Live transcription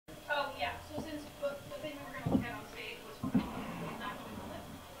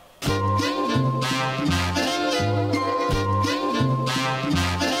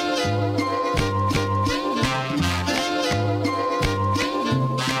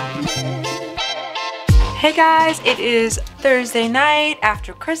Hey guys, it is Thursday night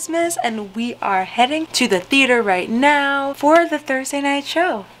after Christmas and we are heading to the theater right now for the Thursday night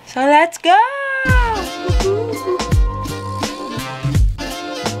show. So let's go!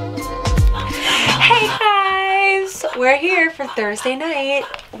 Hey guys! We're here for Thursday night.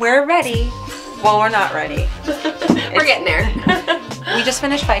 We're ready. Well, we're not ready. We're getting there. We just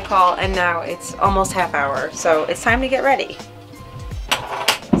finished Fight Call and now it's almost half hour. So it's time to get ready.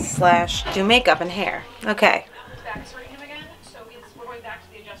 / do makeup and hair. Okay.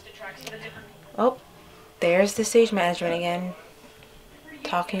 Oh, there's the stage management again.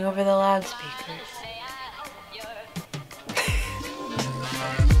 Talking over the loudspeakers.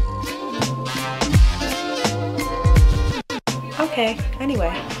 Okay,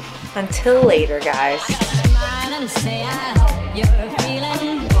 anyway. Until later, guys.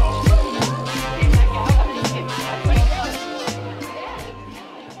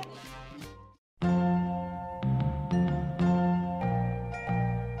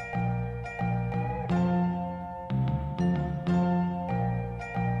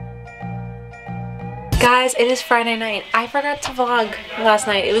 Guys, it is Friday night. I forgot to vlog last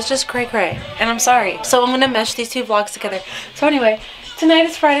night. It was just cray-cray, and I'm sorry. So I'm gonna mesh these two vlogs together. So anyway, tonight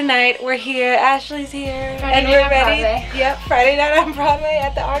is Friday night. We're here. Ashley's here, and we're ready. Yep, Friday night on Broadway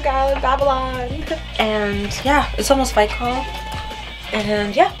at the Argyle in Babylon. And yeah, it's almost Fight Call.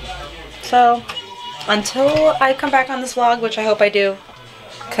 And yeah, so until I come back on this vlog, which I hope I do,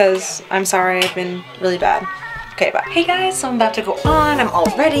 because I'm sorry, I've been really bad. Okay, bye. Hey guys, so I'm about to go on. I'm all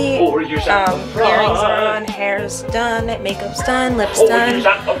ready. Earrings are on, hair's done, makeup's done, lips done, mic's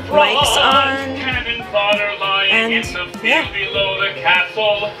on, and yeah,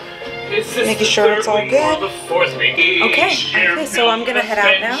 making sure it's all good. Okay, so I'm gonna head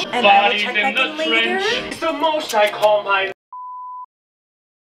out now, and I will check back in later.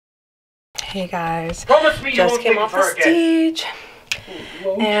 Hey guys, just came off the stage,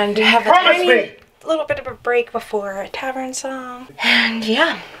 and have a tiny little bit of a break before a tavern song. And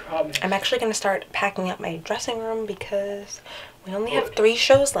yeah, I'm actually gonna start packing up my dressing room because we only have 3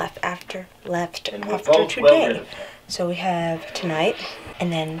 shows left after today. So we have tonight,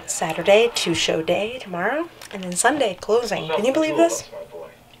 and then Saturday 2-show day tomorrow, and then Sunday closing. Can you believe this?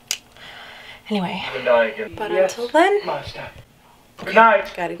 Anyway, but until then, good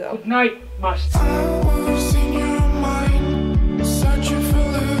night. Gotta go. Good night, master.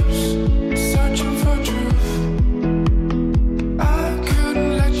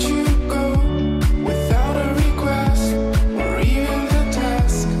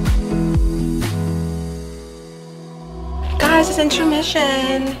 Guys, it's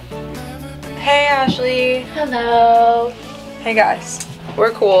intermission. Hey Ashley. Hello. Hey guys.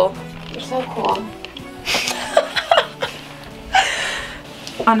 We're cool. You're so cool.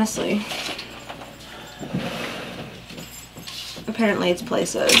 Honestly. Apparently it's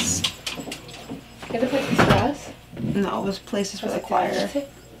places. Are the places for us? No, it was places for the choir.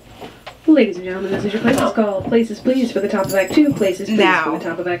 Ladies and gentlemen, this is your places called Places Please for the top of Act 2. Places Please Now. for the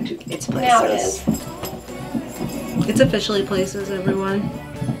top of Act 2. It's places. Now it is. It's officially places, everyone.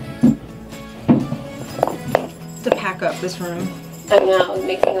 To pack up this room. I know, it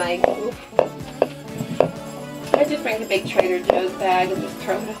makes me like, oof. I just bring a big Trader Joe's bag and just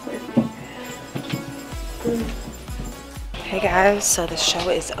throw it up there. Hey guys, so the show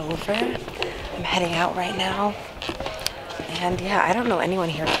is over. I'm heading out right now. And yeah, I don't know anyone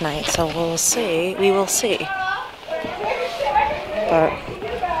here tonight, so we'll see. We will see. But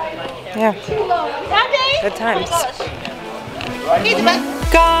yeah, good times.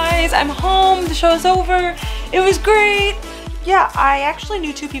 Guys, I'm home. The show's over. It was great. Yeah, I actually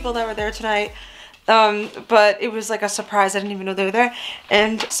knew 2 people that were there tonight. But it was like a surprise. I didn't even know they were there.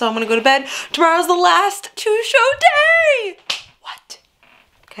 And so I'm gonna go to bed. Tomorrow's the last 2-show day. What?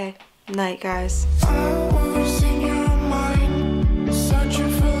 Okay. Night, guys.